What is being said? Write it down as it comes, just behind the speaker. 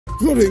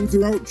flooding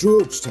throughout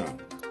Georgetown.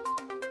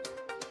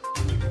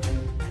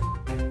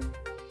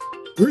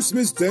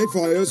 Christmas Day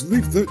fires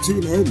leave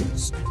 13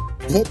 homeless.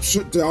 Cops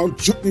shut down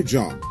Chutney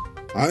Jam.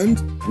 And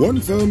one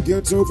firm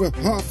gets over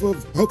half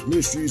of Health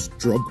Ministry's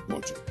drug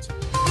budget.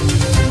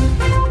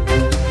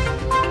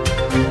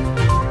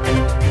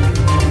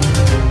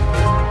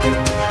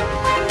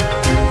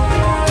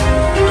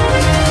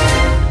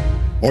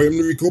 I am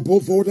Enrico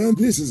Bolford and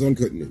this is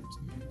Uncut News.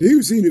 Do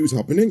you see news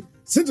happening?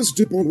 Send us a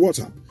tip on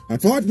WhatsApp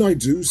at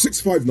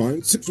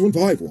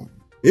 592-659-6151.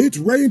 It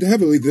rained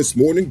heavily this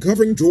morning,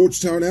 covering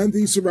Georgetown and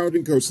the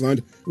surrounding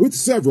coastline with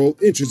several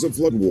inches of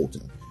flood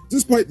water.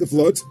 Despite the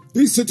floods,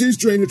 the city's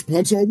drainage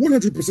pumps are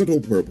 100%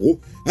 all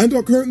purple and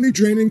are currently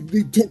draining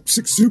the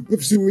toxic soup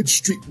of sewage,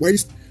 street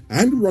waste,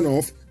 and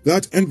runoff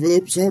that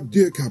envelopes our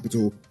dear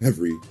capital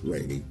every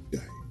rainy day.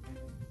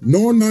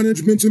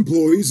 Non-management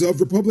employees of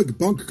Republic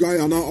Bank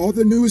Guyana are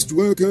the newest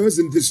workers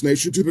in this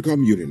nation to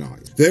become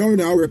unionized. They are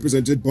now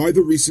represented by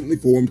the recently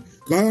formed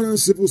Guyana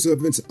Civil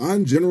Servants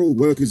and General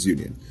Workers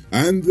Union,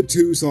 and the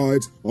two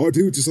sides are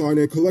due to sign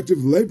a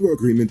collective labor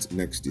agreement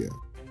next year.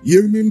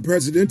 Union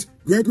President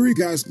Gregory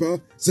Gasper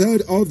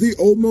said of the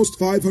almost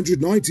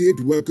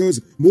 598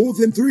 workers, more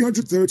than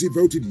 330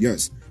 voted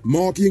yes,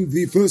 marking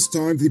the first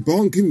time the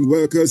banking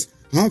workers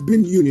have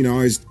been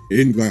unionized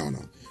in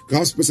Guyana.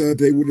 Gasper said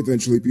they would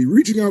eventually be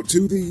reaching out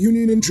to the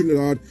union in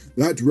Trinidad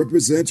that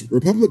represents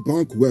Republic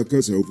Bank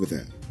workers over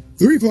there.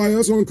 3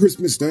 fires on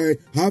Christmas Day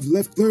have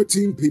left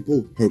 13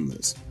 people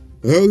homeless.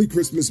 Early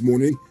Christmas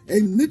morning, a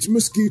lit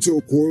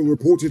mosquito coil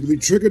reportedly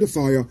triggered a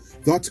fire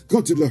that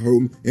gutted a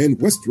home in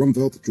West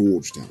Rumfeldt,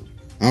 Georgetown.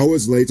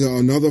 Hours later,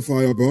 another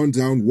fire burned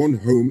down one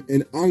home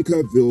in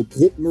Ankerville,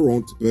 Port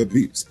Morant,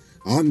 Berbice,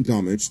 and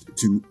damaged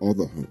 2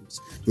 other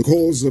homes. The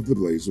cause of the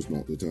blaze was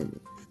not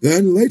determined.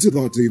 Then later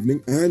that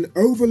evening, an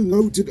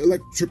overloaded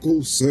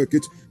electrical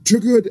circuit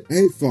triggered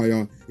a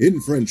fire in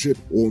Friendship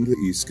on the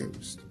East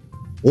Coast.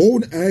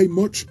 On a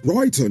much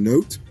brighter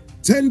note,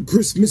 10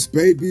 Christmas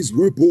babies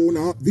were born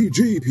at the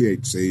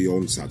GPHC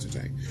on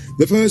Saturday.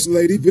 The First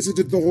Lady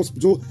visited the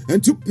hospital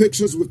and took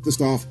pictures with the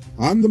staff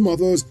and the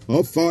mothers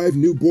of 5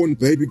 newborn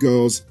baby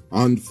girls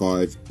and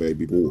 5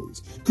 baby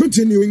boys,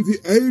 continuing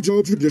the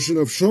age-old tradition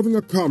of shoving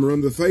a camera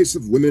in the face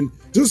of women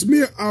just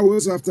mere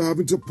hours after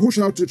having to push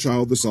out a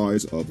child the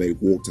size of a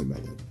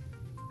watermelon.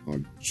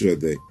 I'm sure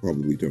they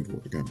probably don't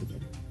want the camera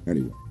done.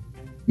 Anyway.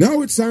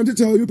 Now it's time to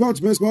tell you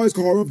about Best Buy's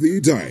car of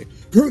the day.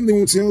 Currently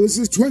on sale is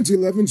this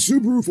 2011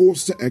 Subaru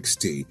Forester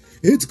XT.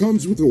 It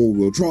comes with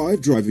all-wheel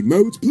drive, driving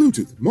modes,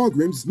 Bluetooth, mag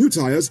rims, new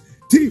tires,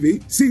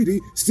 TV, CD,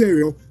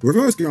 stereo,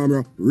 reverse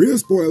camera, rear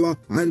spoiler,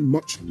 and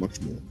much,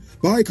 much more.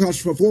 Buy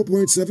cash for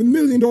 $4.7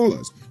 million,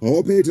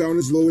 or pay down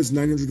as low as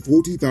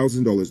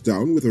 $940,000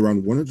 down with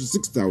around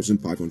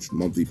 $106,500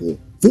 monthly for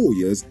 4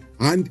 years,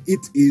 and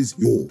it is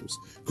yours.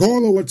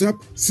 Call or WhatsApp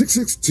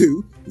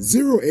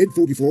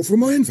 662-0844 for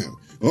more info,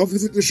 or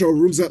visit the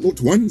showrooms at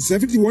Lot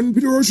 171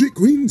 Peterborough Street,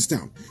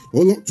 Queenstown,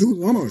 or Lot 2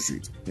 Lamar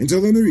Street, and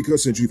tell them Enrico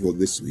sent you for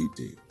this sweet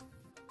deal.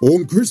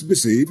 On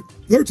Christmas Eve,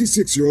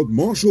 36-year-old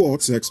martial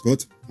arts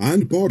expert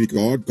and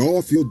bodyguard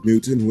Garfield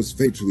Newton was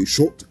fatally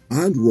shot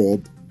and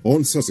robbed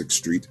on Sussex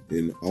Street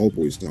in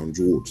Alboystown,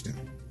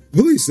 Georgetown.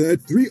 Police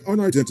said 3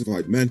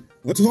 unidentified men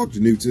attacked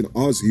Newton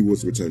as he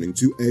was returning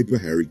to a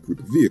Bahari Group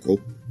vehicle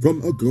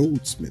from a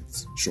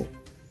goldsmith's shop.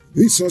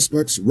 The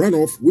suspects ran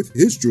off with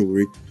his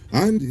jewelry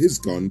and his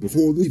gun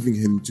before leaving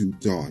him to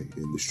die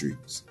in the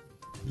streets.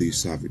 The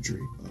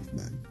savagery of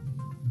men.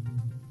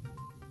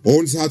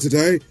 On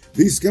Saturday,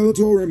 the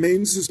skeletal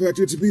remains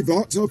suspected to be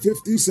that of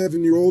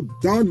 57-year-old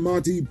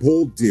Danmati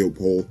Paul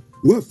Deopol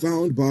were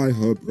found by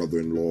her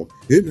brother-in-law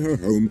in her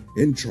home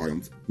in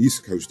Triumph,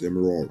 East Coast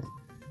Emerara.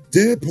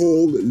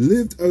 Deopol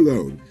lived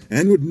alone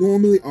and would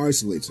normally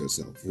isolate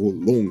herself for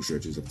long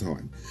stretches of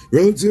time.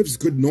 Relatives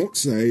could not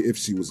say if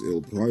she was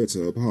ill prior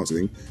to her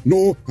passing,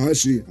 nor has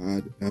she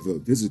had ever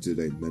visited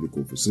a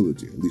medical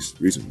facility, at least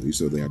recently,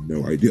 so they have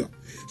no idea.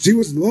 She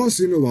was last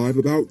seen alive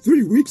about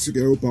 3 weeks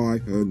ago by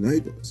her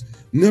neighbors.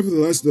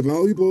 Nevertheless, the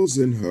valuables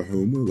in her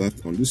home were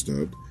left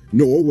undisturbed,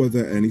 nor were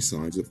there any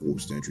signs of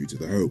forced entry to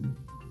the home.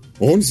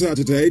 On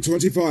Saturday,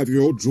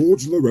 25-year-old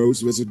George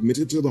LaRose was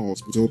admitted to the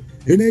hospital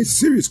in a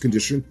serious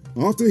condition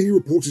after he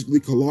reportedly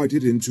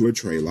collided into a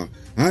trailer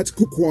at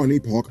Kukwani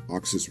Park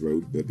Access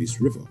Road, Berbice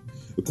River.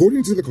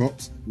 According to the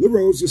cops,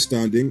 LaRose was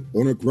standing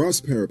on a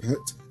grass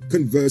parapet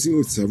conversing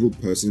with several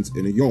persons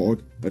in a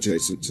yard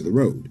adjacent to the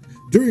road.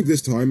 During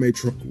this time, a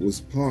truck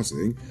was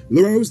passing.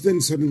 LaRose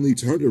then suddenly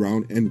turned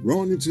around and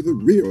ran into the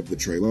rear of the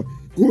trailer,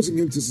 causing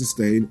him to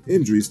sustain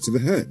injuries to the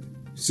head.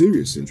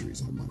 Serious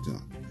injuries, I might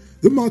add.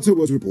 The matter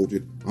was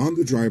reported, and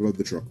the driver of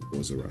the truck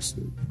was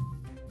arrested.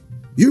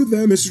 You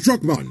there, Mr.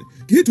 Truckman.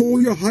 Get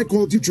all your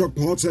high-quality truck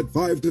parts at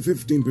 5 to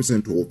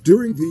 15% off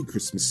during the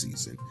Christmas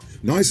season.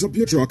 Nice up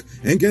your truck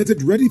and get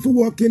it ready for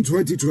work in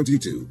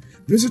 2022.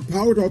 Visit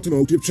Powered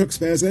Automotive Truck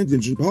Spares and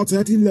Engine Parts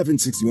at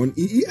 1161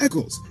 E.E.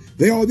 Eccles.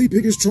 They are the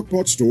biggest truck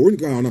parts store in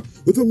Guyana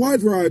with a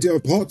wide variety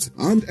of parts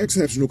and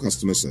exceptional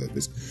customer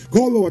service.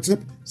 Call or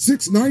WhatsApp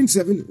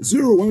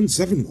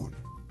 697-0171.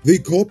 The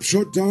cops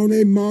shut down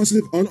a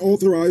massive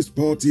unauthorized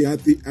party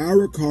at the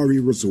Arakari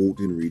Resort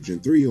in Region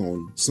 3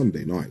 on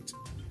Sunday night.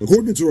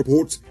 According to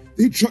reports,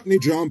 the Chutney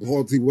Jam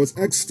party was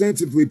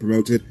extensively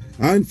promoted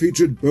and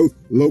featured both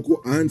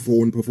local and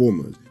foreign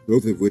performers,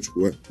 both of which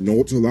were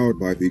not allowed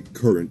by the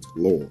current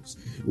laws.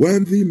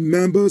 When the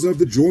members of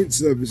the joint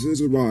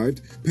services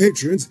arrived,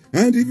 patrons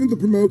and even the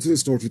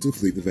promoters started to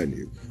flee the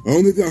venue.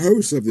 Only the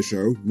host of the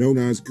show, known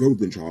as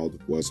Golden Child,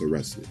 was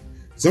arrested.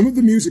 Some of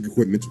the music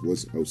equipment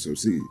was also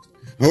seized.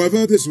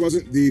 However, this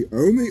wasn't the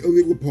only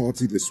illegal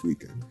party this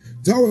weekend.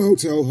 Tower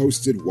Hotel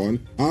hosted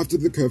one after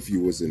the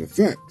curfew was in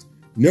effect.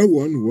 No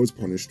one was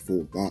punished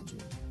for that one.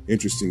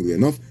 Interestingly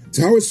enough,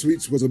 Tower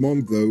Suites was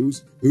among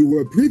those who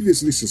were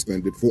previously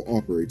suspended for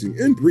operating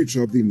in breach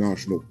of the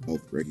national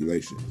health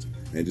regulations.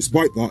 And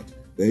despite that,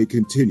 they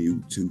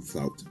continue to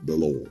flout the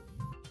law.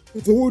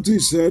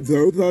 Authorities said,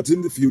 though, that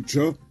in the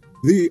future,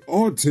 the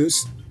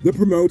artists, the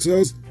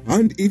promoters,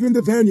 and even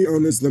the venue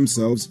owners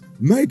themselves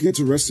may get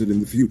arrested in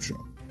the future.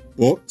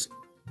 But,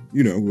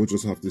 we'll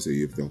just have to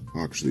see if they'll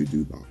actually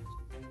do that.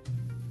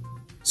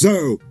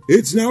 So,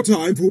 it's now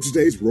time for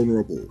today's Rona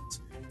Report.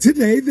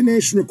 Today, the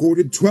nation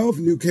recorded 12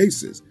 new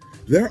cases.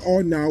 There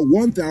are now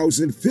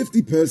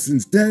 1,050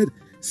 persons dead,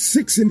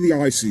 6 in the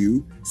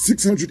ICU,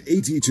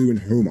 682 in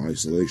home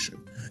isolation.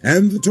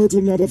 And the total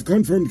number of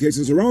confirmed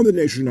cases around the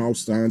nation now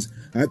stands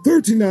at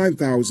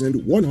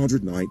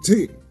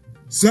 39,119.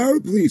 So,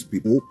 please,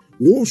 people,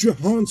 wash your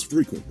hands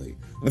frequently.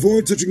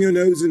 Avoid touching your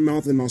nose and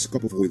mouth and mask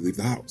up before you leave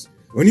the house.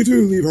 When you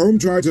do leave home,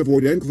 try to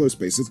avoid enclosed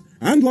spaces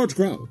and large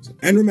crowds.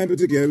 And remember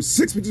to give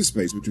 6 feet of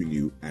space between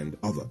you and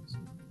others.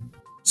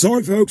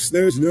 Sorry, folks,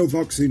 there's no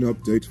vaccine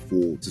update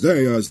for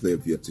today, as they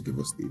have yet to give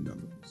us the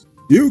numbers.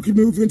 You can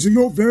move into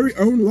your very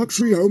own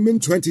luxury home in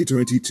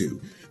 2022.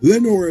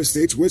 Lenora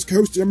Estates, West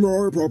Coast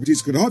Emerald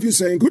Properties could have you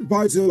saying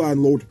goodbye to the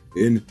landlord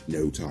in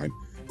no time.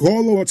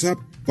 Call or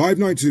WhatsApp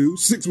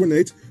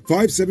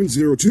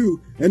 592-618-5702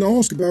 and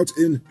ask about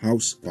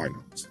in-house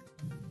finance.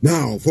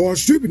 Now, for our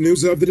stupid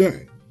news of the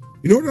day.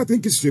 You know what I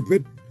think is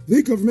stupid?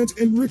 The government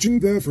enriching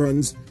their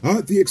friends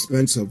at the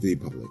expense of the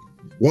public.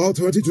 While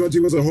 2020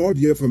 was a hard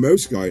year for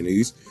most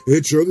Guyanese,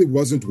 it surely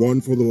wasn't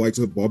one for the likes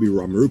of Bobby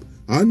Ramroop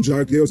and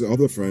Jacquio's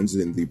other friends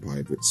in the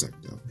private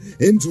sector.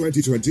 In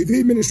 2020,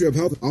 the Ministry of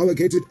Health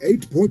allocated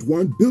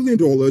 $8.1 billion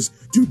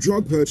to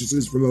drug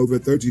purchases from over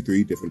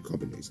 33 different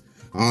companies.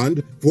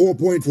 And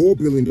 $4.4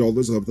 billion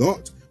of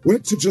that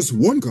went to just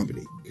one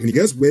company. Can you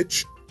guess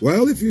which?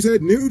 Well, if you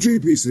said New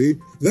GPC,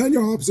 then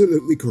you're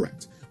absolutely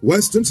correct.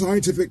 Western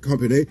Scientific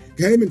Company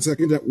came in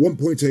second at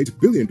 $1.8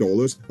 billion,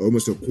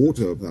 almost a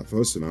quarter of that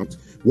first amount,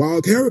 while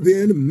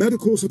Caribbean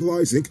Medical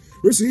Supplies Inc.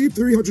 received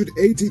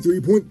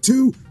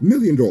 $383.2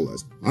 million,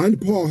 and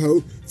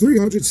PAHO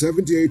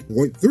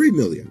 $378.3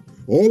 million.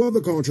 All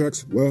other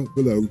contracts were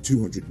below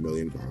 $200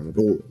 million.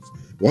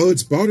 While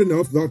it's bad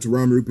enough that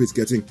Ramroop is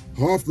getting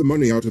half the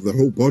money out of the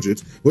whole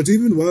budget, what's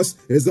even worse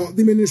is that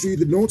the ministry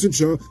did not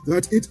ensure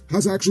that it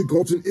has actually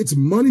gotten its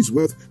money's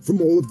worth from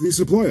all of these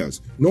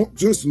suppliers, not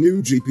just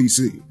New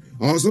GPC.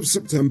 As of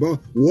September,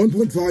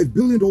 $1.5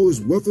 billion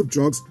worth of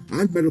drugs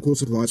and medical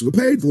supplies were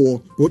paid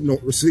for, but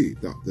not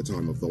received at the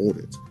time of the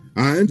audit.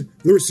 And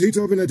the receipt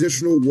of an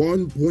additional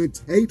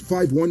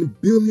 $1.851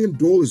 billion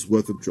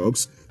worth of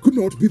drugs could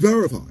not be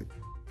verified.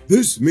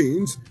 This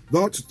means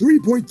that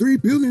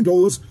 $3.3 billion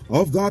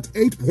of that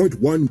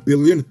 $8.1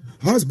 billion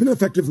has been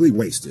effectively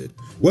wasted.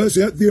 Worse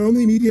yet, the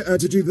only media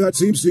entity that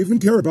seems to even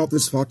care about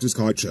this fact is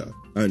Kaicha,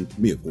 and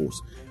me, of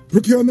course.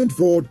 Procurement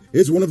fraud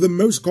is one of the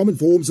most common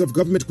forms of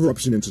government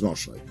corruption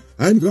internationally,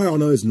 and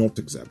Guyana is not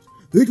exempt.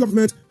 The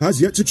government has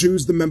yet to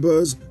choose the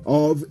members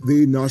of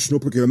the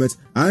National Procurement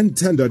and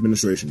Tender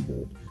Administration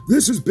Board.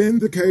 This has been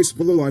the case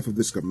for the life of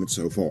this government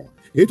so far.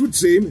 It would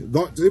seem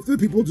that if the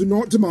people do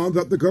not demand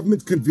that the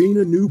government convene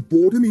a new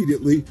board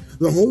immediately,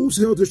 the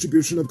wholesale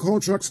distribution of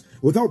contracts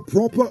without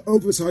proper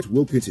oversight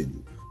will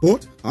continue.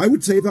 But I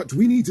would say that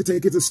we need to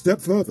take it a step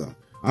further.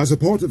 As a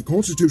part of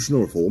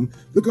constitutional reform,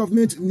 the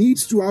government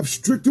needs to have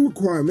stricter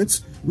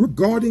requirements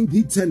regarding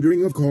the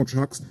tendering of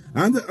contracts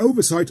and the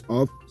oversight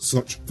of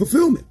such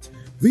fulfillment.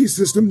 The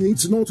system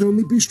needs to not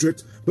only be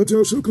strict, but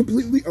also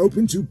completely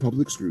open to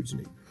public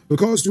scrutiny,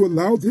 because to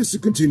allow this to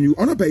continue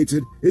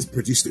unabated is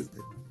pretty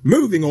stupid.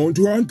 Moving on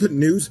to our Uncut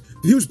News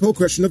Views Poll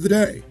Question of the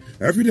Day.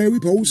 Every day we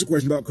pose a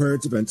question about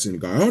current events in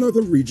Guyana,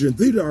 the region,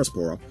 the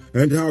diaspora,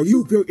 and how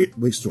you feel it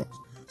relates to us.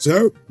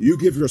 So, you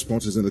give your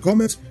responses in the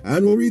comments,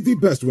 and we'll read the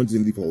best ones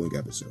in the following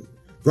episode.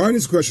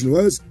 Friday's question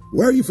was,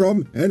 where are you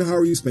from, and how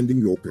are you spending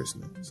your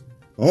Christmas?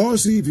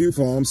 RC View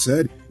Farm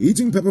said,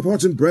 eating pepper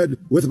pot and bread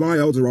with my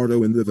El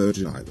Dorado in the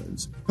Virgin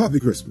Islands.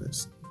 Happy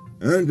Christmas.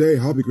 And a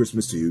happy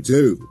Christmas to you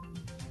too.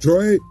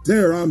 Troy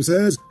Deram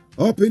says,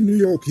 up in New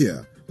York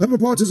here. Pepper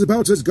pot is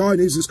about as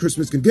Guyanese as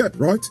Christmas can get,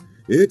 right?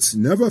 It's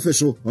never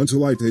official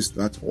until I taste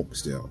that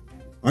oxtail.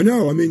 I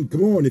know,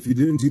 come on, if you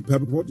didn't eat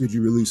pepper pot, did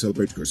you really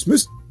celebrate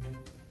Christmas?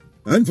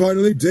 And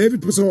finally,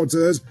 David Passard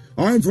says,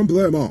 I'm from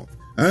Blairmouth,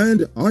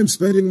 and I'm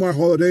spending my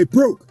holiday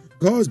broke,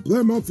 cause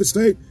Blairmouth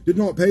Estate did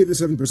not pay the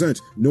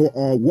 7%, nor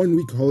our 1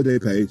 week holiday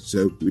pay,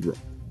 so we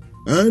dropped.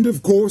 And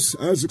of course,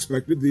 as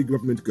expected, the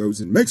government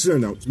goes and makes an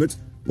announcement,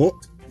 but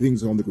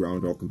things on the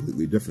ground are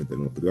completely different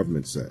than what the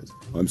government says.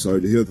 I'm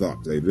sorry to hear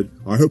that, David.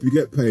 I hope you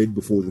get paid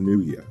before the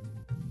new year.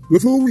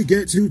 Before we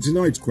get to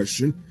tonight's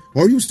question,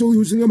 are you still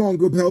using a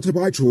MongoPelter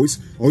by choice,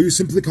 or you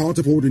simply can't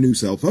afford a new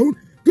cell phone?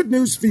 Good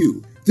news for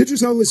you.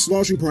 Digicel is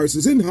slashing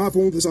prices in half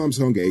on the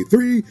Samsung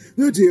A3,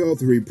 the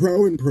DL3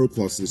 Pro, and Pro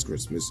Plus this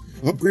Christmas.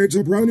 Upgrade to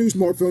a brand new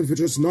smartphone for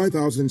just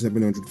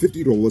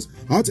 $9,750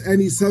 at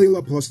any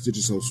Cellular Plus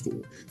Digicel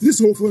store.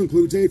 This offer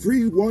includes a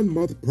free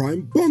 1-month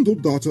Prime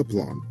bundled data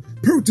plan.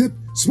 Pro tip,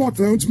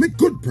 smartphones make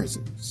good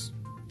presents.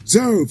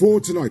 So, for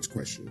tonight's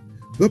question.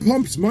 The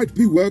pumps might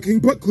be working,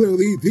 but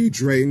clearly the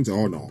drains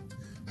are not.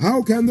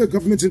 How can the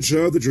government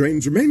ensure the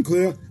drains remain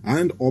clear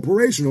and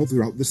operational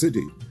throughout the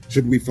city?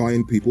 Should we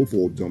fine people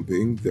for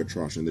dumping their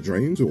trash in the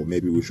drains, or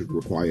maybe we should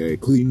require a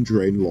clean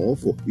drain law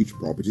for each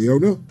property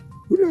owner?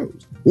 Who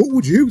knows? What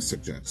would you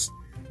suggest?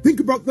 Think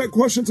about that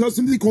question, tell us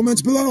in the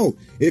comments below.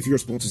 If your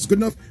response is good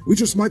enough, we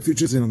just might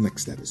feature it in our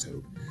next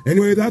episode.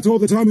 Anyway, that's all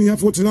the time we have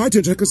for tonight,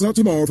 and check us out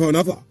tomorrow for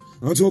another.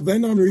 Until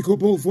then, I'm Rico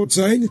Bulford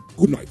saying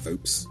good night,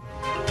 folks.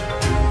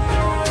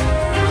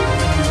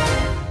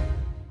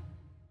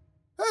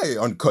 Hey,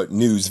 Uncut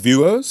News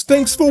viewers,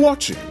 thanks for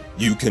watching.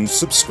 You can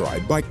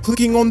subscribe by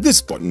clicking on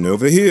this button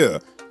over here,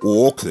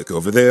 or click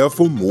over there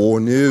for more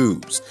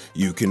news.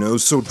 You can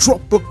also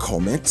drop a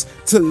comment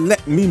to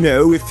let me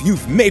know if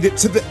you've made it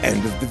to the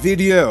end of the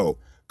video.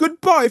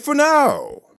 Goodbye for now.